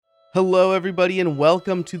Hello, everybody, and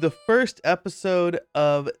welcome to the first episode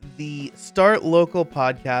of the Start Local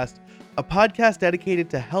podcast, a podcast dedicated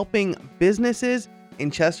to helping businesses in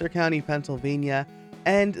Chester County, Pennsylvania,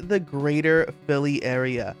 and the greater Philly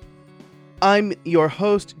area. I'm your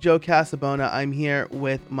host, Joe Casabona. I'm here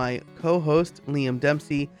with my co-host, Liam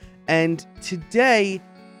Dempsey, and today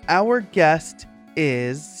our guest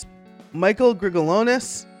is Michael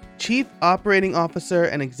Grigalonis, Chief Operating Officer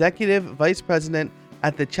and Executive Vice President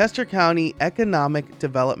at the Chester County Economic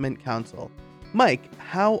Development Council. Mike,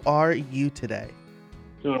 how are you today?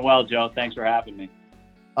 Doing well, Joe. Thanks for having me.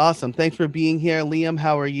 Awesome. Thanks for being here. Liam,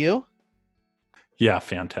 how are you? Yeah,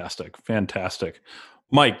 fantastic.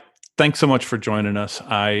 Mike, thanks so much for joining us.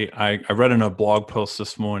 I read in a blog post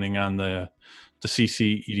this morning on the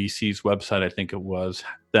CCEDC's website, I think it was,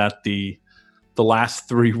 that the last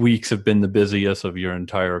 3 weeks have been the busiest of your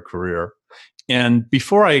entire career. And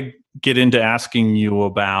before I get into asking you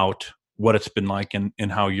about what it's been like and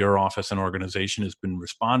how your office and organization has been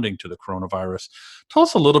responding to the coronavirus, tell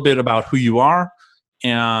us a little bit about who you are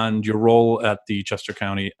and your role at the Chester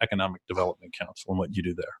County Economic Development Council and what you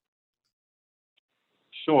do there.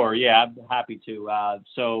 Sure. Yeah, I'm happy to.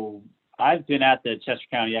 So I've been at the Chester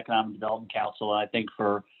County Economic Development Council, and I think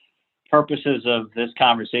for purposes of this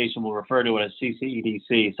conversation, we'll refer to it as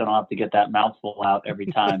CCEDC, so I don't have to get that mouthful out every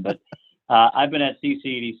time. But I've been at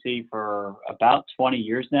CCEDC for about 20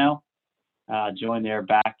 years now. Joined there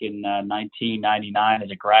back in 1999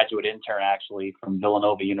 as a graduate intern, actually, from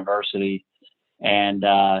Villanova University, and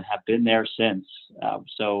have been there since. For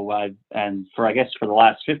the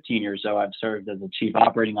last 15 years, so I've served as a Chief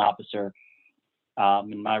Operating Officer.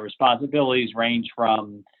 And my responsibilities range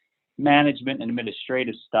from management and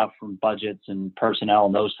administrative stuff, from budgets and personnel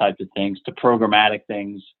and those types of things, to programmatic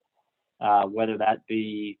things, whether that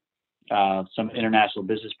be some international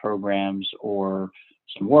business programs or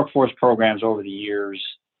some workforce programs over the years,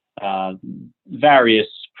 various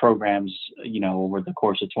programs, over the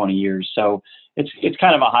course of 20 years. So it's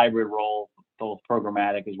kind of a hybrid role, both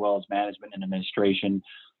programmatic as well as management and administration.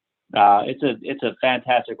 It's a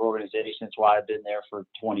fantastic organization. That's why I've been there for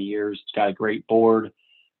 20 years. It's got a great board,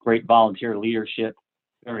 great volunteer leadership,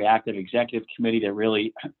 very active executive committee that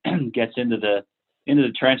really gets into the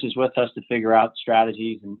trenches with us to figure out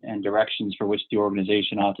strategies and directions for which the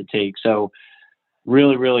organization ought to take. So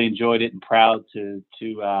really, really enjoyed it and proud to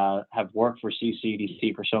have worked for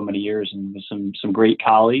CCDC for so many years and with some great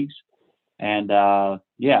colleagues. And I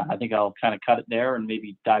think I'll kind of cut it there and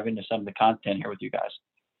maybe dive into some of the content here with you guys.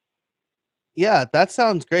 Yeah, that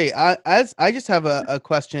sounds great. I just have a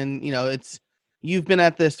question. You've been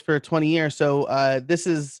at this for 20 years, so this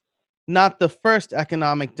is not the first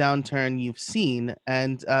economic downturn you've seen.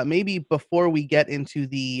 And maybe before we get into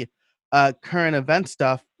the current event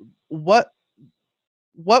stuff, what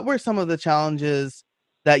were some of the challenges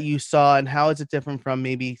that you saw, and how is it different from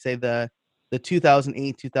maybe, say, the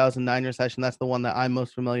 2008, 2009 recession? That's the one that I'm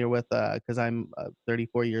most familiar with because I'm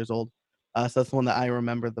 34 years old. So that's the one that I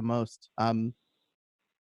remember the most. Can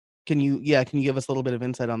you give us a little bit of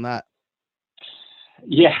insight on that?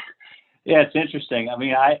 Yeah, it's interesting. I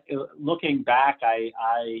mean, looking back,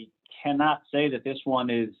 I cannot say that this one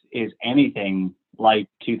is anything like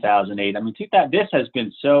 2008. I mean, this has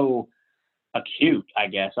been so acute, I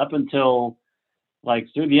guess, up until like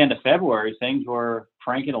through the end of February. Things were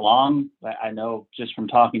cranking along. I know just from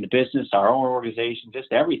talking to business, our own organization,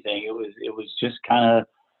 just everything. It was just kind of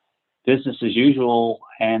business as usual,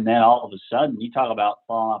 and then all of a sudden, you talk about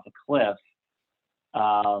falling off a cliff.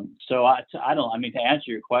 So I don't. I mean, to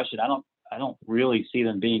answer your question, I don't really see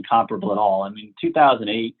them being comparable at all. I mean,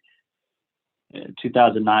 2008,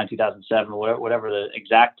 2009, 2007, whatever the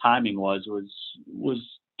exact timing was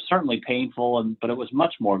certainly painful, but it was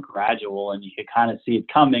much more gradual, and you could kind of see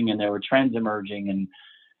it coming, and there were trends emerging. And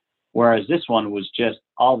whereas this one was just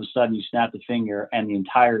all of a sudden you snapped a finger and the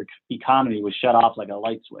entire economy was shut off like a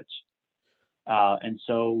light switch. And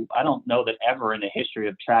so I don't know that ever in the history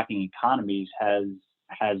of tracking economies has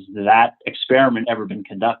that experiment ever been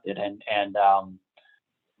conducted, and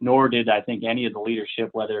nor did I think any of the leadership,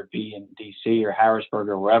 whether it be in DC or Harrisburg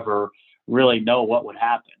or wherever, really know what would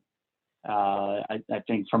happen. I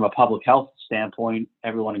think from a public health standpoint,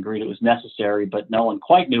 everyone agreed it was necessary, but no one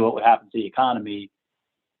quite knew what would happen to the economy.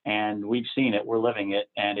 And we've seen it, we're living it,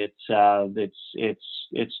 and it's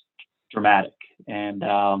dramatic. And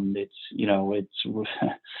I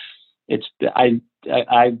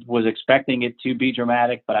was expecting it to be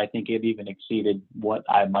dramatic, but I think it even exceeded what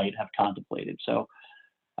I might have contemplated. So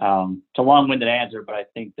it's a long-winded answer, but I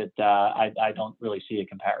think that I don't really see a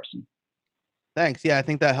comparison. Thanks. Yeah, I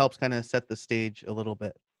think that helps kind of set the stage a little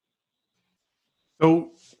bit.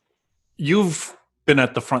 So you've been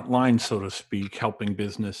at the front line, so to speak, helping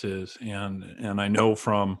businesses, and I know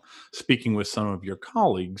from speaking with some of your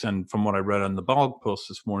colleagues and from what I read on the blog post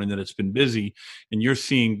this morning that it's been busy, and you're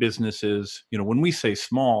seeing businesses. When we say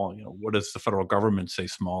small, what does the federal government say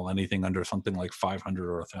small? Anything under something like 500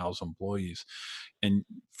 or 1,000 employees, and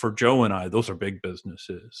for Joe and I, those are big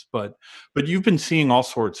businesses. But you've been seeing all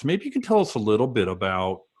sorts. Maybe you can tell us a little bit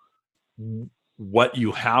about what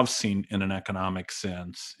you have seen in an economic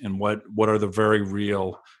sense, and what are the very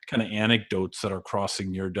real kind of anecdotes that are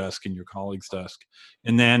crossing your desk and your colleagues' desk,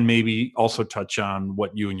 and then maybe also touch on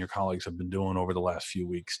what you and your colleagues have been doing over the last few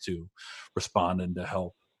weeks to respond and to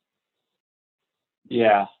help.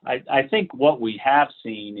 Yeah, I think what we have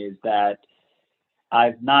seen is that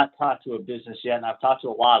I've not talked to a business yet, and I've talked to a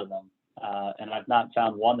lot of them, and I've not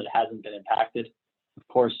found one that hasn't been impacted. Of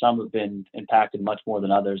course, some have been impacted much more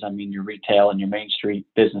than others. I mean, your retail and your Main Street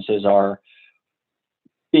businesses are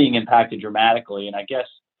being impacted dramatically. And I guess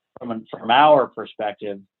from our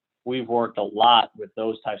perspective, we've worked a lot with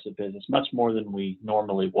those types of business, much more than we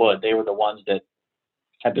normally would. They were the ones that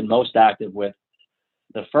have been most active with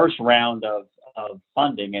the first round of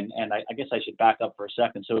funding. And I guess I should back up for a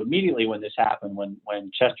second. So immediately when this happened,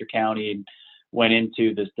 when Chester County went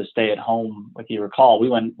into the stay at home, if you recall, we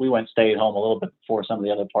went stay at home a little bit before some of the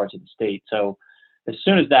other parts of the state. So as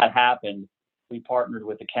soon as that happened, we partnered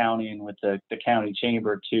with the county and with the county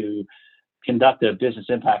chamber to conduct a business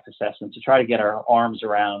impact assessment to try to get our arms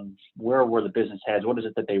around where were the business heads, what is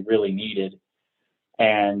it that they really needed.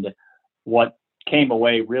 And what came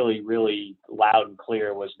away really, really loud and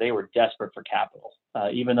clear was they were desperate for capital.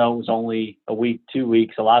 Even though it was only a week, 2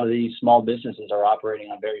 weeks, a lot of these small businesses are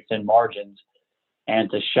operating on very thin margins.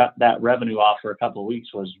 And to shut that revenue off for a couple of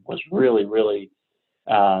weeks was really, really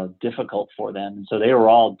difficult for them. And so they were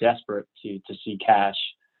all desperate to see cash.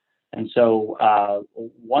 And so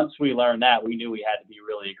once we learned that, we knew we had to be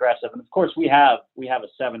really aggressive. And of course, we have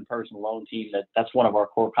a 7-person loan team that's one of our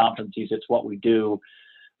core competencies. It's what we do,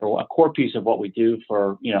 or a core piece of what we do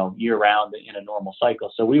for year round in a normal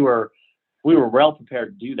cycle. So we were well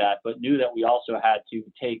prepared to do that, but knew that we also had to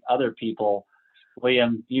take other people.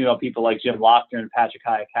 Liam, people like Jim Lochner and Patrick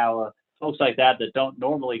Hayakawa, folks like that don't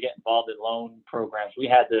normally get involved in loan programs. We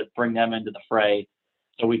had to bring them into the fray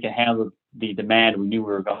so we can handle the demand we knew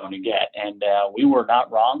we were going to get. And we were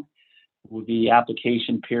not wrong. The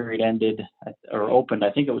application period ended or opened,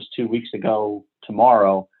 I think it was 2 weeks ago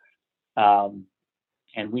tomorrow. And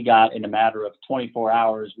we got, in a matter of 24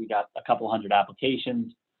 hours, we got a couple hundred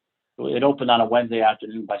applications. It opened on a Wednesday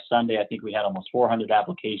afternoon. By Sunday, I think we had almost 400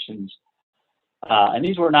 applications. And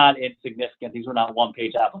these were not insignificant. These were not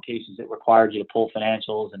one-page applications. It required you to pull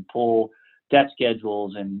financials and pull debt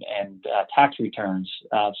schedules and tax returns.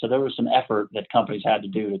 So there was some effort that companies had to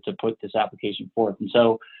do to put this application forth. And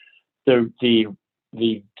so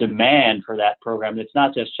the demand for that program, it's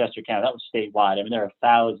not just Chester County, that was statewide. I mean, there are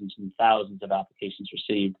thousands and thousands of applications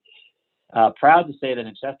received. Proud to say that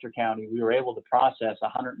in Chester County, we were able to process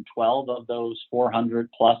 112 of those 400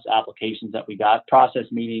 plus applications that we got. Process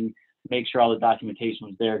meaning make sure all the documentation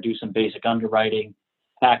was there, do some basic underwriting,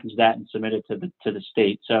 package that, and submit it to the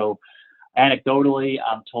state. So anecdotally,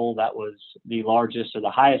 I'm told that was the largest or the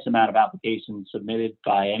highest amount of applications submitted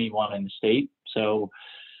by anyone in the state. So,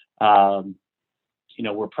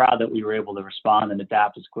 we're proud that we were able to respond and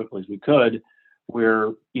adapt as quickly as we could.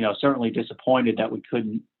 We're, certainly disappointed that we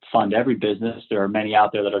couldn't fund every business. There are many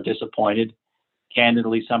out there that are disappointed.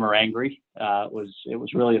 Candidly, some are angry. It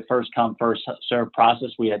was really a first come, first served process.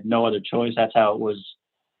 We had no other choice. That's how it was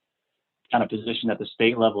kind of positioned at the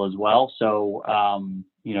state level as well. So,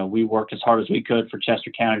 we worked as hard as we could for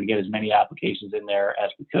Chester County to get as many applications in there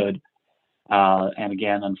as we could. And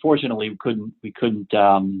again, unfortunately, we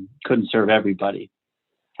couldn't serve everybody.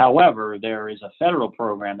 However, there is a federal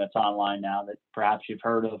program that's online now that perhaps you've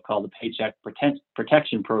heard of called the Paycheck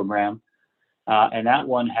Protection Program. And that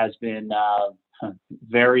one has been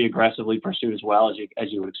very aggressively pursued as well,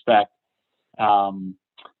 as you would expect.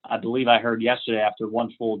 I believe I heard yesterday, after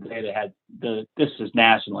one full day, they had this is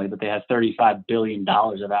nationally, but they had $35 billion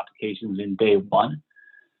of applications in day one.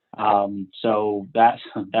 So that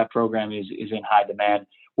program is in high demand.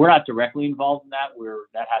 We're not directly involved in that.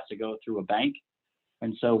 That has to go through a bank.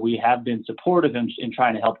 And so we have been supportive in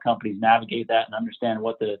trying to help companies navigate that and understand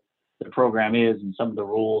what the program is and some of the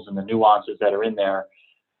rules and the nuances that are in there.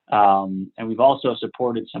 And we've also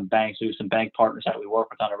supported some banks, some bank partners that we work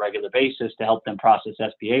with on a regular basis to help them process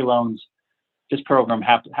SBA loans. This program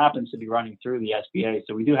happens to be running through the SBA,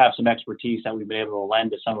 so we do have some expertise that we've been able to lend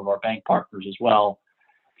to some of our bank partners as well,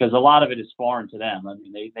 because a lot of it is foreign to them. I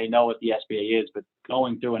mean, they know what the SBA is, but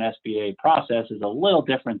going through an SBA process is a little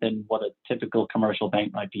different than what a typical commercial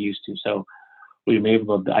bank might be used to. So we've been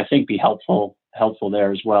able to, I think, be helpful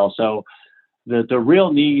there as well. So the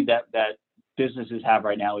real need that businesses have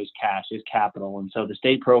right now is cash, is capital. And so the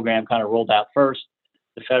state program kind of rolled out first.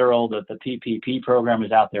 The federal, the PPP program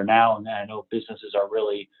is out there now, and I know businesses are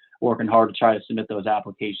really working hard to try to submit those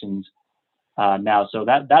applications now. So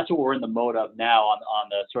that's what we're in the mode of now on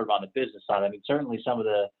the sort of on the business side. I mean, certainly some of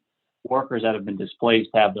the workers that have been displaced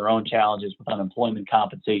have their own challenges with unemployment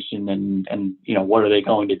compensation, and what are they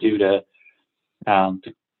going to do to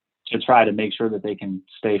try to make sure that they can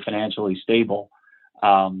stay financially stable.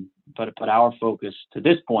 But our focus to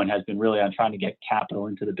this point has been really on trying to get capital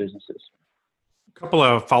into the businesses. A couple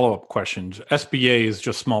of follow-up questions. SBA is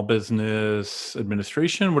just Small Business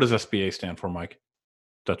Administration. What does SBA stand for, Mike?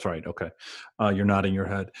 That's right. Okay. You're nodding your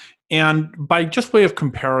head. And by just way of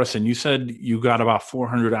comparison, you said you got about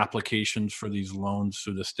 400 applications for these loans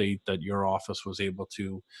through the state that your office was able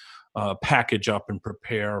to package up and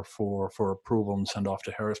prepare for approval and send off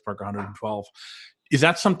to Harrisburg 112. Is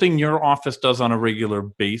that something your office does on a regular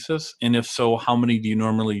basis? And if so, how many do you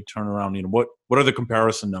normally turn around? What are the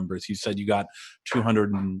comparison numbers? You said you got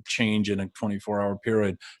 200 and change in a 24-hour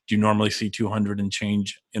period. Do you normally see 200 and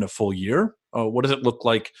change in a full year? What does it look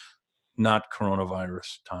like not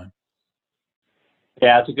coronavirus time?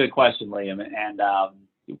 Yeah, that's a good question, Liam. And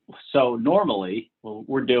so normally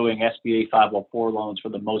we're doing SBA 504 loans for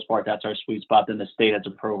the most part. That's our sweet spot. Then the state has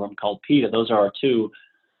a program called PETA. Those are our two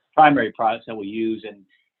primary products that we use. And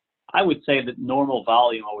I would say that normal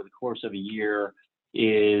volume over the course of a year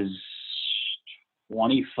is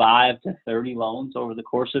 25 to 30 loans over the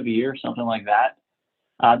course of a year, something like that.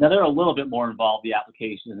 Now they're a little bit more involved, the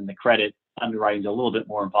applications and the credit underwriting is a little bit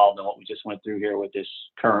more involved than what we just went through here with this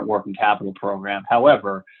current working capital program.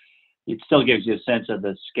 However, it still gives you a sense of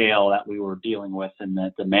the scale that we were dealing with and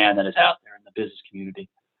the demand that is out there in the business community.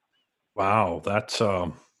 Wow, that's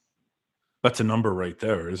a number right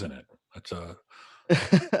there, isn't it? That's a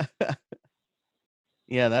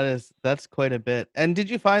Yeah, that's quite a bit. And did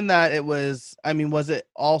you find that it was, I mean, was it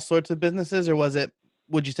all sorts of businesses, or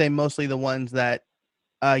would you say mostly the ones that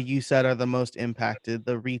you said are the most impacted,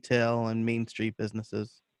 the retail and Main Street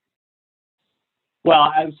businesses?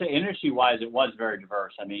 Well, I would say industry-wise, it was very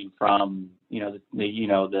diverse. I mean, from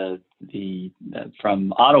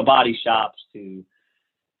from auto body shops to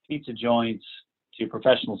pizza joints to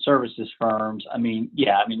professional services firms. I mean,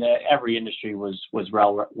 every industry was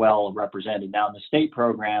well represented. Now, in the state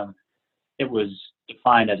program, it was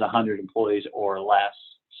defined as 100 employees or less.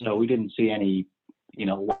 So we didn't see any,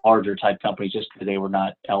 larger type companies just because they were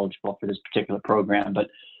not eligible for this particular program. But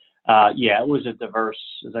it was a diverse,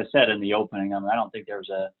 as I said in the opening. I mean, I don't think there's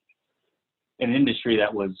an industry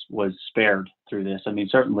that was spared through this. I mean,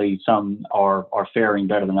 certainly some are faring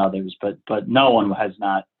better than others, but no one has.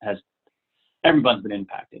 Everyone's been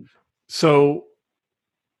impacted. So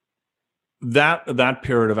that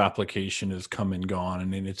period of application has come and gone,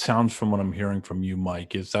 and it sounds from what I'm hearing from you,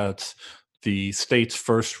 Mike, is that's the state's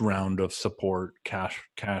first round of support, cash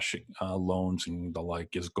loans and the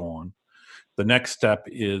like is gone. The next step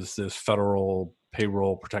is this federal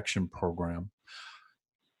payroll protection program.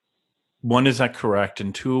 One, is that correct?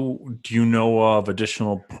 And two, do you know of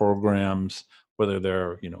additional programs, whether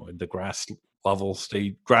they're, at the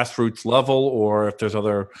grassroots level, or if there's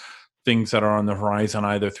other things that are on the horizon,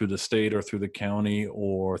 either through the state or through the county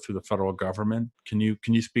or through the federal government? Can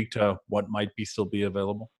you speak to what might still be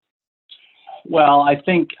available? Well, I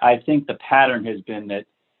think the pattern has been that,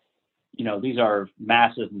 these are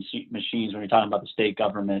massive machines when you're talking about the state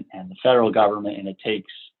government and the federal government, and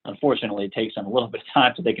unfortunately, it takes them a little bit of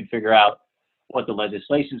time so they can figure out what the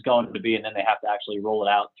legislation is going to be, and then they have to actually roll it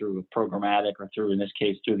out through a programmatic or through, in this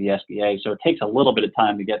case, through the SBA. So it takes a little bit of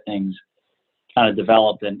time to get things kind of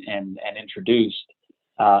developed and introduced.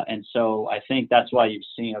 And so I think that's why you've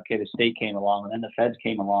seen, the state came along and then the feds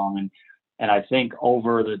came along. And I think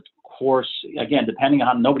over the course, again, depending on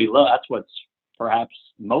how nobody looks, that's what's perhaps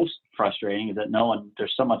most frustrating, is that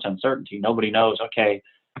there's so much uncertainty. Nobody knows,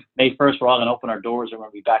 May 1st, we're all going to open our doors and we're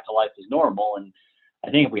going to be back to life as normal. And I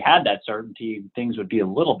think if we had that certainty, things would be a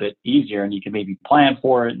little bit easier and you can maybe plan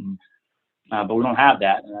for it. But we don't have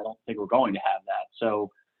that, and I don't think we're going to have that. So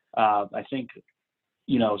I think,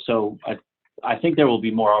 I think there will be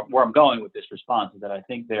more. Where I'm going with this response is that I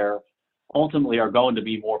think there ultimately are going to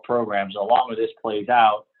be more programs. Along with this plays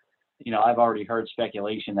out, I've already heard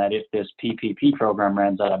speculation that if this PPP program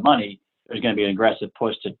runs out of money, there's going to be an aggressive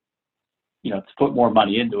push to put more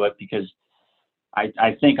money into it, because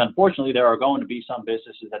I think, unfortunately, there are going to be some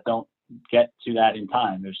businesses that don't get to that in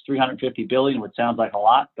time. There's 350 billion, which sounds like a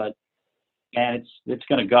lot, but and it's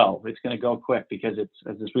going to go. It's going to go quick because it's,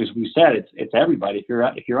 as we said, it's everybody.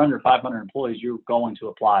 If you're under 500 employees, you're going to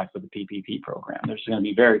apply for the PPP program. There's going to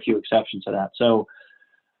be very few exceptions to that. So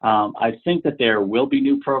I think that there will be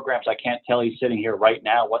new programs. I can't tell you sitting here right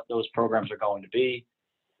now what those programs are going to be,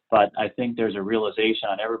 but I think there's a realization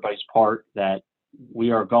on everybody's part that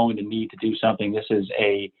we are going to need to do something. This is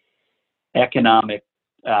a economic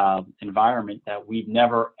environment that we've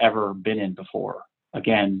never ever been in before.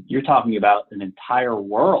 Again, you're talking about an entire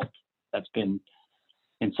world that's been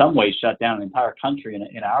in some ways shut down, an entire country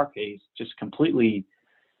in our case, just completely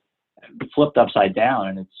flipped upside down.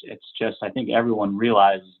 And it's just, I think everyone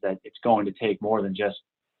realizes that it's going to take more than just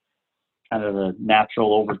kind of the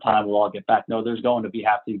natural over time we'll all get back. No, there's going to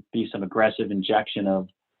have to be some aggressive injection of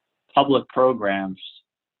public programs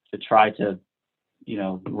to try to,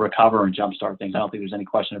 recover and jumpstart things. I don't think there's any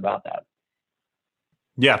question about that.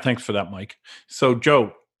 Yeah, thanks for that, Mike. So,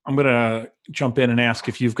 Joe, I'm going to jump in and ask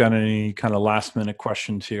if you've got any kind of last minute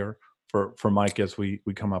questions here for Mike as we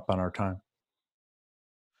come up on our time.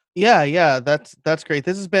 Yeah, that's great.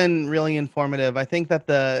 This has been really informative. I think that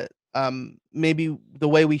the maybe the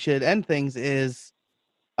way we should end things is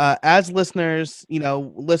as listeners,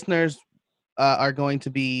 listeners are going to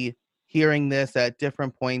be hearing this at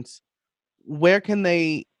different points. Where can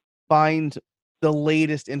they find the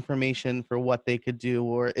latest information for what they could do,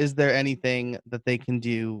 or is there anything that they can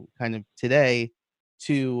do kind of today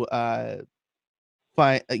to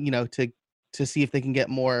find, to see if they can get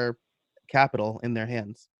more capital in their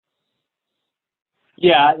hands?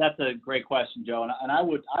 Yeah, that's a great question, Joe. And I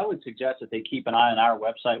would suggest that they keep an eye on our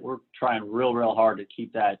website. We're trying real hard to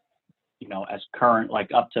keep that, as current, like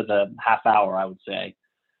up to the half hour, I would say,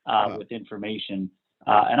 with information.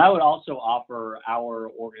 And I would also offer our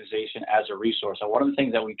organization as a resource. So one of the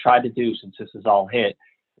things that we tried to do since this is all hit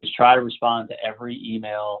is try to respond to every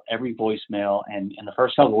email, every voicemail. And in the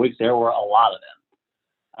first couple of weeks, there were a lot of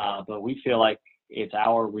them. But we feel like it's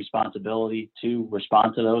our responsibility to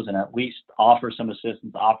respond to those and at least offer some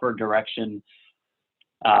assistance, offer direction.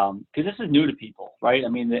 Because this is new to people, right? I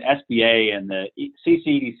mean, the SBA and the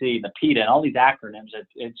CCEDC, the PETA, and all these acronyms,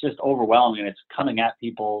 it's just overwhelming, and it's coming at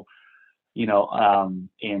people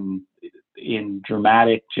in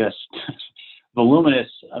dramatic, just voluminous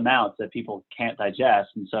amounts that people can't digest.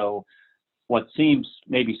 And so what seems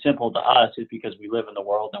maybe simple to us is because we live in the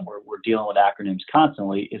world and we're dealing with acronyms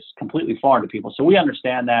constantly, is completely foreign to people. So we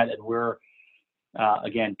understand that, and we're,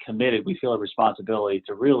 again, committed. We feel a responsibility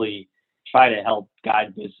to really try to help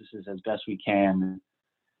guide businesses as best we can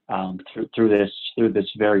through this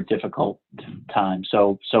very difficult time.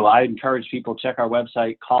 So I encourage people, check our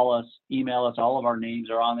website, call us, email us. All of our names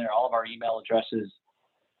are on there, all of our email addresses,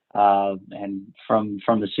 and from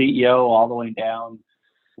the CEO all the way down,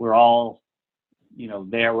 we're all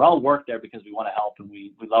there. We all work there because we want to help, and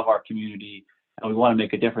we love our community, and we want to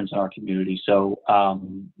make a difference in our community. So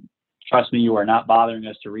trust me, you are not bothering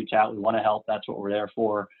us to reach out. We want to help. That's what we're there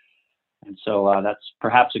for. And so that's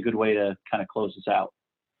perhaps a good way to kind of close this out.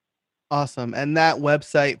 Awesome. And that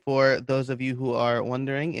website, for those of you who are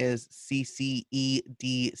wondering, is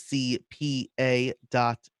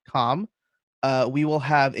ccedcpa.com. We will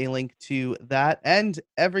have a link to that and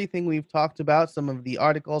everything we've talked about, some of the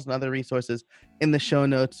articles and other resources, in the show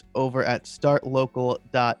notes over at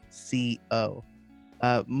startlocal.co.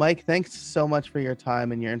 Mike, thanks so much for your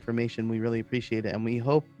time and your information. We really appreciate it. And we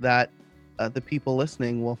hope that the people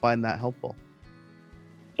listening will find that helpful.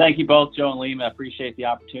 Thank you both, Joe and Liam. I appreciate the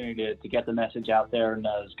opportunity to get the message out there, and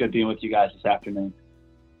it's good being with you guys this afternoon.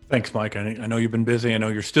 Thanks, Mike. I know you've been busy. I know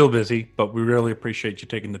you're still busy, but we really appreciate you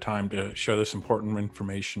taking the time to share this important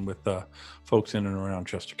information with folks in and around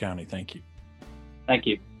Chester County. Thank you. Thank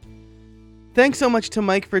you. Thanks so much to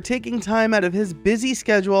Mike for taking time out of his busy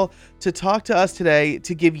schedule to talk to us today,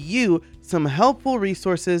 to give you some helpful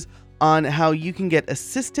resources on how you can get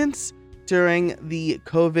assistance during the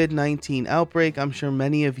COVID-19 outbreak. I'm sure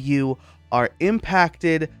many of you are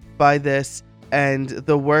impacted by this, and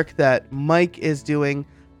the work that Mike is doing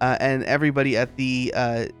and everybody at the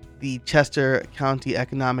Chester County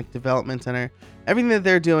Economic Development Center, everything that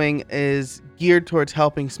they're doing is geared towards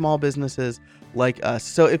helping small businesses like us.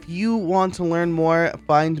 So if you want to learn more,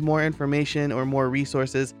 find more information or more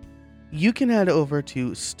resources, you can head over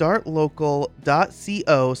to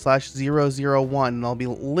startlocal.co/001, and there'll be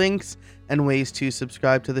links and ways to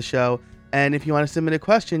subscribe to the show. And if you want to submit a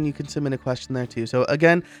question, you can submit a question there too. So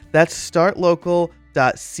again, that's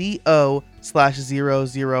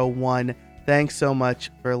startlocal.co/001. Thanks so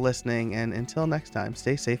much for listening. And until next time,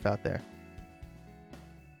 stay safe out there.